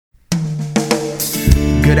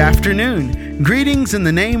Good afternoon. Greetings in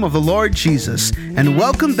the name of the Lord Jesus, and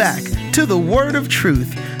welcome back to the Word of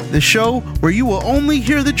Truth, the show where you will only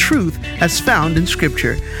hear the truth as found in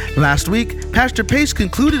Scripture. Last week, Pastor Pace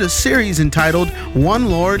concluded a series entitled One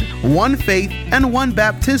Lord, One Faith, and One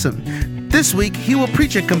Baptism. This week, he will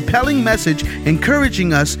preach a compelling message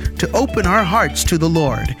encouraging us to open our hearts to the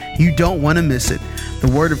Lord. You don't want to miss it. The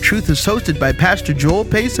Word of Truth is hosted by Pastor Joel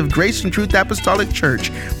Pace of Grace and Truth Apostolic Church,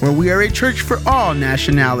 where we are a church for all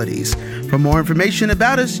nationalities. For more information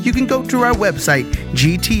about us, you can go to our website,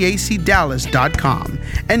 gtacdallas.com.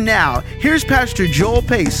 And now, here's Pastor Joel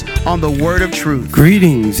Pace on the Word of Truth.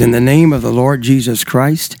 Greetings in the name of the Lord Jesus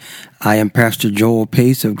Christ. I am Pastor Joel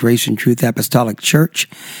Pace of Grace and Truth Apostolic Church,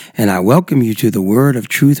 and I welcome you to the Word of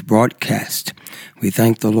Truth broadcast. We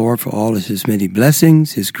thank the Lord for all of His many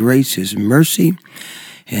blessings, His grace, His mercy.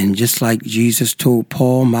 And just like Jesus told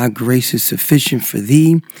Paul, my grace is sufficient for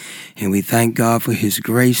thee. And we thank God for His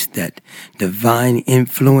grace, that divine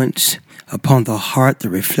influence upon the heart, the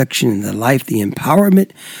reflection in the life, the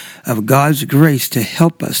empowerment of God's grace to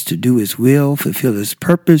help us to do His will, fulfill His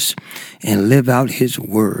purpose, and live out His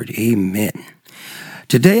word. Amen.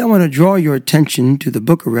 Today I want to draw your attention to the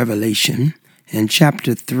book of Revelation in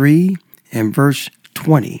chapter 3 and verse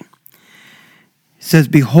 20. It says,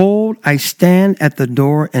 "Behold, I stand at the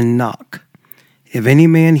door and knock. If any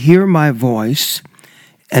man hear my voice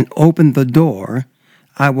and open the door,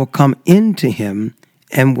 I will come into him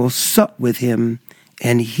and will sup with him,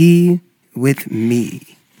 and he with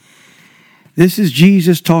me." This is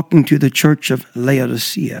Jesus talking to the church of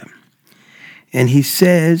Laodicea. And he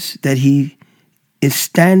says that he is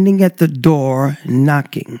standing at the door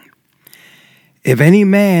knocking. If any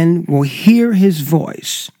man will hear his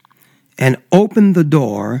voice and open the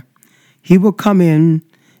door, he will come in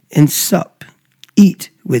and sup, eat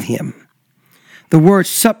with him. The word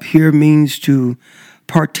sup here means to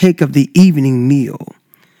partake of the evening meal,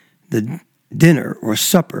 the dinner or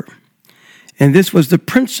supper. And this was the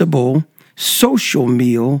principal social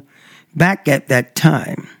meal back at that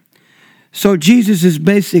time. So Jesus is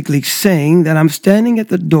basically saying that I'm standing at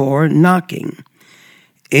the door knocking,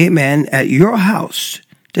 amen, at your house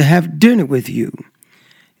to have dinner with you.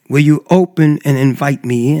 Will you open and invite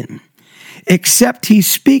me in? Except he's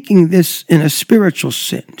speaking this in a spiritual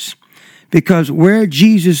sense, because where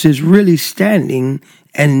Jesus is really standing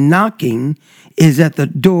and knocking is at the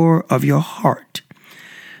door of your heart.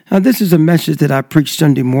 Now, this is a message that I preached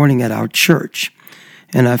Sunday morning at our church,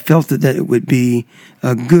 and I felt that it would be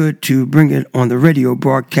good to bring it on the radio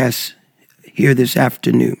broadcast here this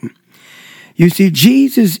afternoon. You see,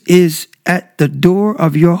 Jesus is at the door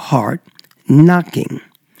of your heart knocking.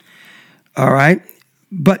 All right?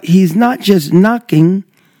 But he's not just knocking,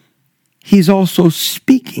 he's also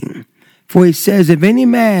speaking. For he says, if any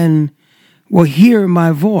man will hear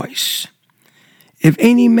my voice, if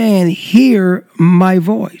any man hear my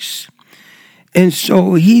voice. And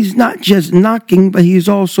so he's not just knocking, but he's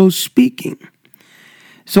also speaking.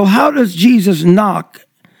 So how does Jesus knock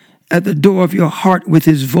at the door of your heart with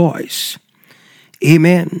his voice?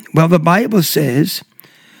 Amen. Well, the Bible says,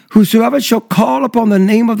 whosoever shall call upon the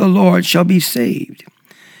name of the Lord shall be saved.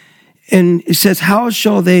 And it says, how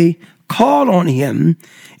shall they call on him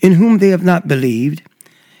in whom they have not believed?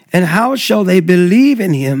 And how shall they believe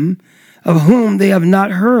in him of whom they have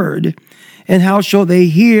not heard? And how shall they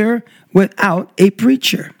hear without a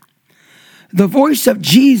preacher? The voice of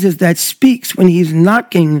Jesus that speaks when he's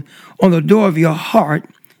knocking on the door of your heart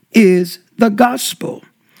is the gospel.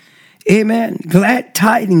 Amen. Glad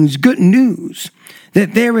tidings, good news,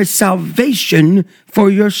 that there is salvation for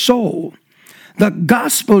your soul. The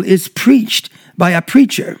gospel is preached by a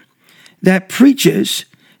preacher that preaches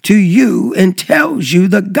to you and tells you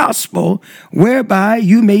the gospel whereby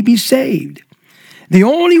you may be saved. The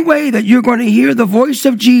only way that you're going to hear the voice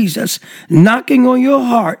of Jesus knocking on your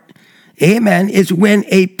heart, amen, is when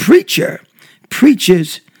a preacher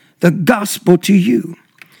preaches the gospel to you.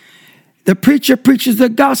 The preacher preaches the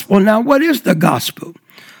gospel. Now, what is the gospel?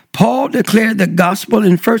 Paul declared the gospel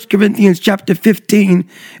in 1 Corinthians chapter 15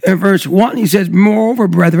 and verse 1. He says, moreover,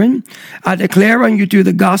 brethren, I declare unto you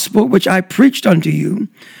the gospel which I preached unto you,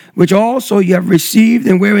 which also ye have received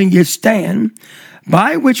and wherein ye stand,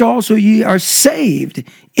 by which also ye are saved,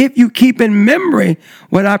 if you keep in memory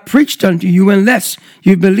what I preached unto you, unless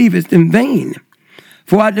you believeth in vain.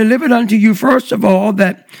 For I delivered unto you first of all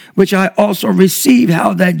that which I also received,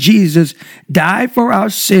 how that Jesus died for our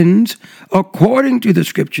sins according to the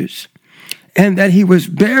Scriptures, and that he was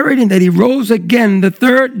buried, and that he rose again the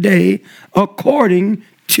third day according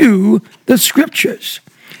to the Scriptures.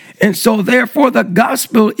 And so therefore the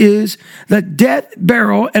gospel is the death,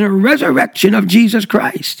 burial, and resurrection of Jesus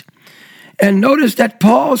Christ. And notice that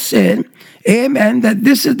Paul said, amen, that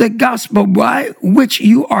this is the gospel by which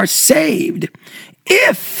you are saved,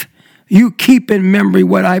 if you keep in memory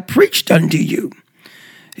what I preached unto you.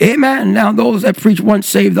 Amen. Now, those that preach once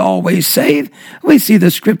saved, always saved, we see the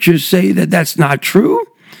scriptures say that that's not true,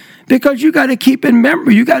 because you got to keep in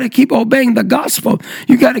memory. You got to keep obeying the gospel.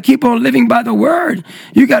 You got to keep on living by the word.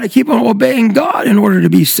 You got to keep on obeying God in order to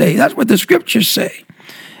be saved. That's what the scriptures say.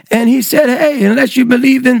 And he said, hey, unless you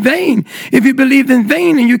believed in vain. If you believed in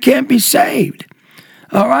vain, then you can't be saved.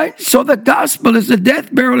 All right? So the gospel is the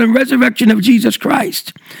death, burial, and resurrection of Jesus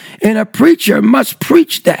Christ. And a preacher must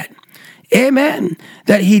preach that. Amen.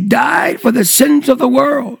 That he died for the sins of the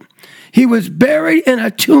world. He was buried in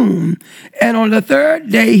a tomb. And on the third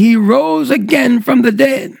day, he rose again from the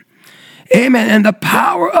dead. Amen. And the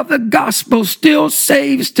power of the gospel still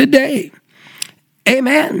saves today.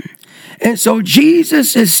 Amen. And so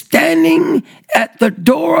Jesus is standing at the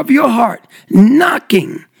door of your heart,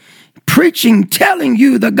 knocking, preaching, telling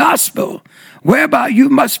you the gospel, whereby you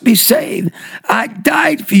must be saved. I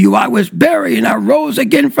died for you. I was buried and I rose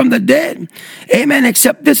again from the dead. Amen.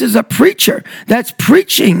 Except this is a preacher that's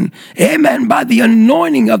preaching, amen, by the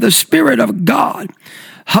anointing of the Spirit of God.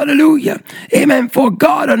 Hallelujah. Amen. For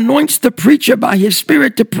God anoints the preacher by his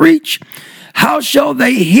Spirit to preach. How shall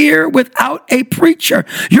they hear without a preacher?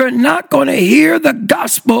 You're not going to hear the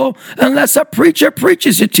gospel unless a preacher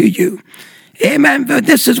preaches it to you. Amen. But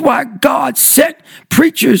this is why God sent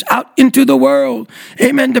preachers out into the world.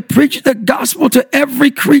 Amen. To preach the gospel to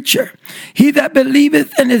every creature. He that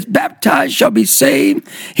believeth and is baptized shall be saved.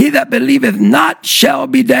 He that believeth not shall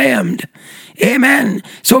be damned. Amen.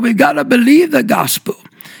 So we got to believe the gospel.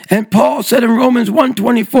 And Paul said in Romans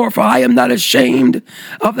 1:24, for I am not ashamed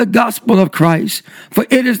of the gospel of Christ, for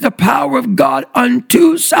it is the power of God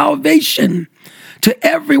unto salvation to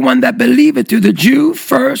everyone that believeth, to the Jew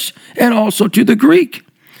first and also to the Greek.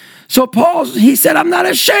 So he said, I'm not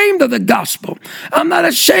ashamed of the gospel. I'm not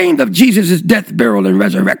ashamed of Jesus' death, burial, and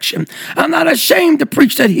resurrection. I'm not ashamed to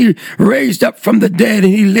preach that he raised up from the dead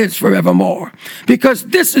and he lives forevermore. Because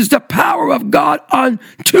this is the power of God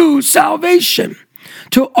unto salvation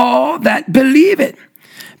to all that believe it.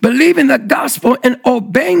 Believing the gospel and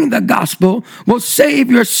obeying the gospel will save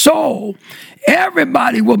your soul.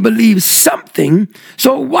 Everybody will believe something,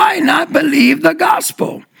 so why not believe the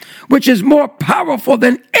gospel, which is more powerful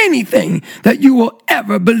than anything that you will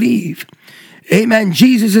ever believe? Amen.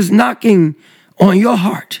 Jesus is knocking on your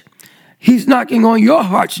heart. He's knocking on your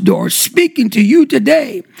heart's door, speaking to you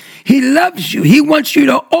today. He loves you. He wants you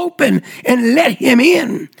to open and let him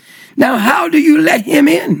in. Now, how do you let him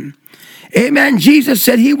in? Amen. Jesus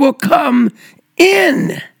said he will come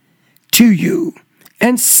in to you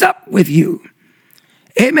and sup with you.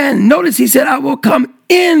 Amen. Notice he said, I will come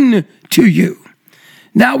in to you.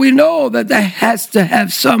 Now we know that has to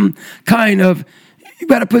have some kind of, you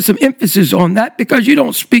got to put some emphasis on that, because you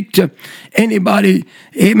don't speak to anybody,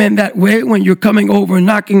 amen, that way when you're coming over and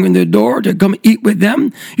knocking on the door to come eat with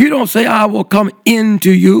them. You don't say, I will come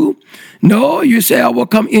into you. No, you say, I will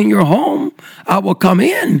come in your home. I will come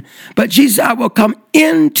in. But Jesus, I will come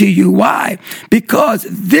into you. Why? Because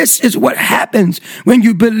this is what happens when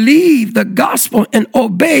you believe the gospel and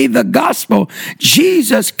obey the gospel.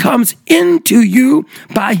 Jesus comes into you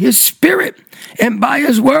by his Spirit and by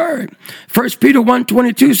his word. 1 Peter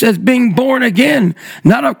 1:22 says, being born again,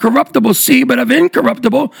 not of corruptible seed, but of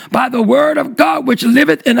incorruptible, by the word of God, which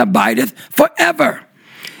liveth and abideth forever.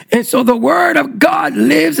 And so the word of God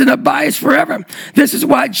lives and abides forever. This is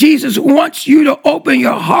why Jesus wants you to open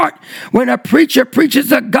your heart when a preacher preaches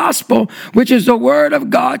the gospel, which is the word of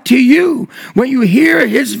God to you. When you hear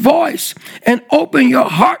his voice and open your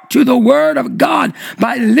heart to the word of God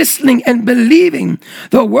by listening and believing,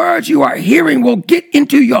 the words you are hearing will get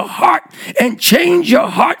into your heart and change your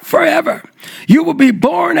heart forever. You will be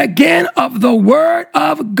born again of the word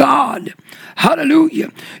of God.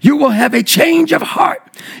 Hallelujah. You will have a change of heart.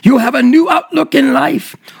 You will have a new outlook in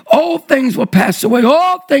life. All things will pass away.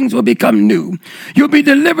 All things will become new. You'll be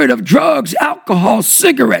delivered of drugs, alcohol,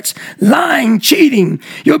 cigarettes, lying, cheating.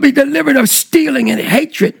 You'll be delivered of stealing and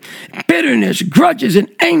hatred, bitterness, grudges,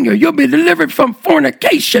 and anger. You'll be delivered from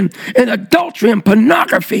fornication and adultery and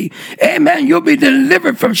pornography. Amen. You'll be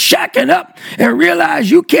delivered from shacking up and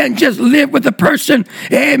realize you can't just live with a person,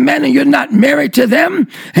 amen, and you're not married to them.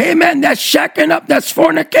 Amen. That's shacking up. That's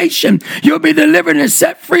fornication. You'll be delivered and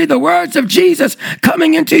set free. The words of Jesus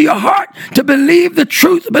coming into your heart to believe the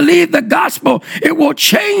truth, believe the gospel, it will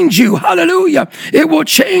change you. Hallelujah. It will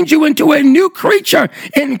change you into a new creature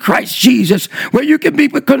in Christ Jesus, where you can be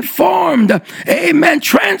conformed, amen,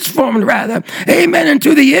 transformed rather, amen,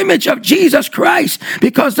 into the image of Jesus Christ,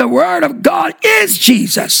 because the word of God is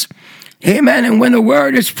Jesus. Amen. And when the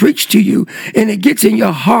word is preached to you and it gets in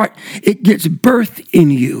your heart, it gets birth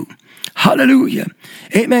in you. Hallelujah.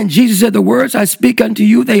 Amen. Jesus said, the words I speak unto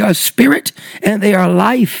you, they are spirit and they are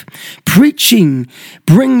life. Preaching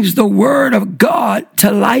brings the word of God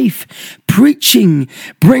to life. Preaching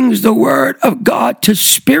brings the word of God to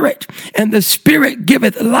spirit, and the spirit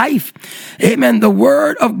giveth life. Amen. The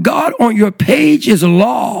word of God on your page is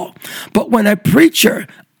law. But when a preacher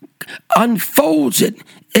unfolds it,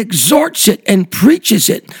 exhorts it, and preaches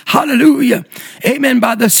it, hallelujah, amen,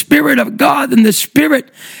 by the Spirit of God, and the Spirit,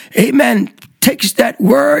 amen, takes that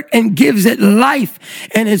word and gives it life,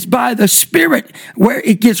 and it's by the Spirit where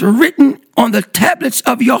it gets written on the tablets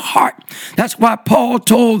of your heart. That's why Paul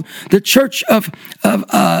told the church of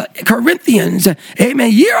Corinthians,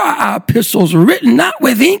 amen, here are our epistles written not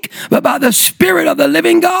with ink, but by the Spirit of the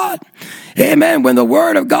living God. Amen. When the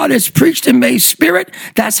word of God is preached and made spirit,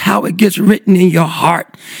 that's how it gets written in your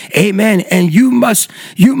heart. Amen. And you must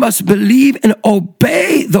believe and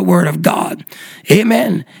obey the word of God.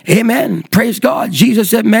 Amen. Amen. Praise God. Jesus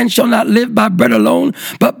said, man shall not live by bread alone,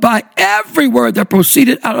 but by every word that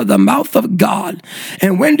proceeded out of the mouth of God.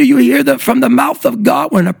 And when do you hear that from the mouth of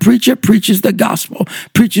God? When a preacher preaches the gospel,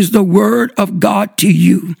 preaches the word of God to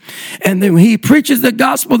you. And then when he preaches the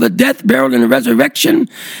gospel, the death, burial, and the resurrection,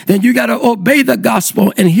 then you got to obey the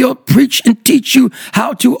gospel, and he'll preach and teach you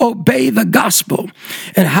how to obey the gospel.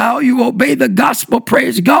 And how you obey the gospel,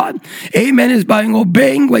 praise God, amen, is by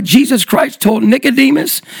obeying what Jesus Christ told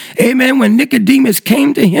Nicodemus, amen, when Nicodemus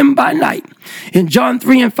came to him by night. In John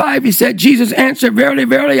 3:5, he said, Jesus answered, verily,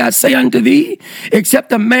 verily, I say unto thee,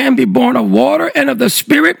 except a man be born of water and of the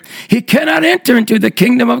Spirit, he cannot enter into the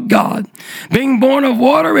kingdom of God. Being born of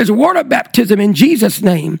water is water baptism in Jesus'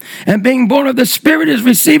 name. And being born of the Spirit is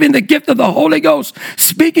receiving the gift of the Holy Ghost.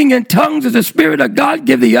 Speaking in tongues as the Spirit of God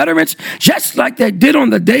give the utterance, just like they did on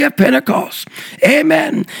the day of Pentecost.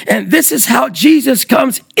 Amen. And this is how Jesus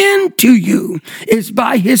comes into you, is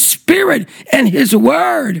by his Spirit and his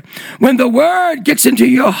word. When the word gets into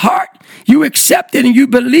your heart, you accept it and you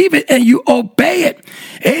believe it and you obey it.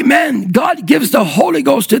 Amen. God gives the Holy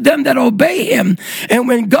Ghost to them that obey him. And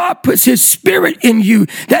when God puts his Spirit in you,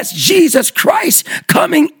 that's Jesus Christ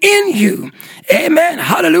coming in you. Amen.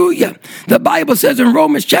 Hallelujah. The Bible says in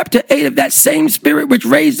Romans chapter 8, if that same Spirit which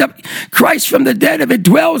raised up Christ from the dead, if it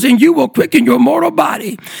dwells in you, will quicken your mortal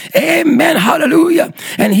body. Amen. Hallelujah.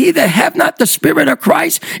 And he that hath not the Spirit of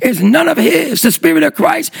Christ is none of his. The Spirit of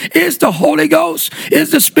Christ is the Holy Ghost,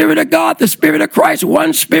 is the Spirit of God, the Spirit of Christ,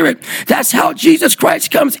 one Spirit. That's how Jesus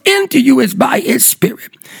Christ comes into you, is by his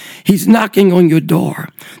Spirit. He's knocking on your door,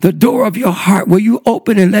 the door of your heart. Will you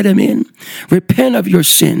open and let him in? Repent of your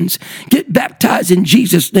sins. Get baptized in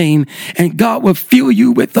Jesus' name, and God will fill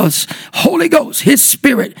you with the Holy Ghost, his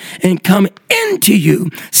Spirit, and come into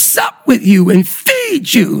you, sup with you, and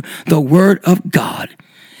feed you the word of God.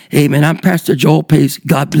 Amen. I'm Pastor Joel Pace.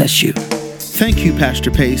 God bless you. Thank you,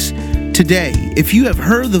 Pastor Pace. Today, if you have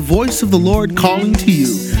heard the voice of the Lord calling to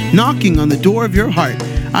you, knocking on the door of your heart,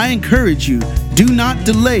 I encourage you, do not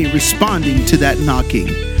delay responding to that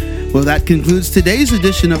knocking. Well, that concludes today's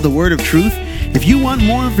edition of the Word of Truth. If you want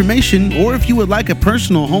more information, or if you would like a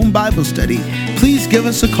personal home Bible study, please give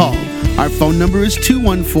us a call. Our phone number is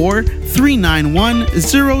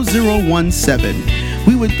 214-391-0017.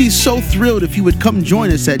 We would be so thrilled if you would come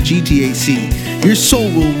join us at GTAC. Your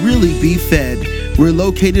soul will really be fed. We're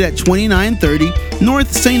located at 2930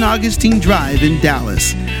 North St. Augustine Drive in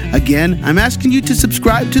Dallas. Again, I'm asking you to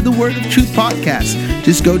subscribe to the Word of Truth podcast.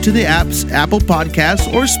 Just go to the apps, Apple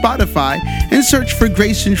Podcasts or Spotify, and search for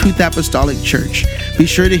Grace and Truth Apostolic Church. Be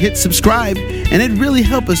sure to hit subscribe, and it'd really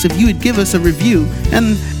help us if you would give us a review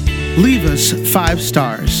and leave us 5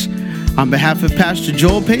 stars. On behalf of Pastor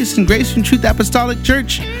Joel Pace and Grace and Truth Apostolic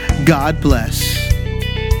Church, God bless.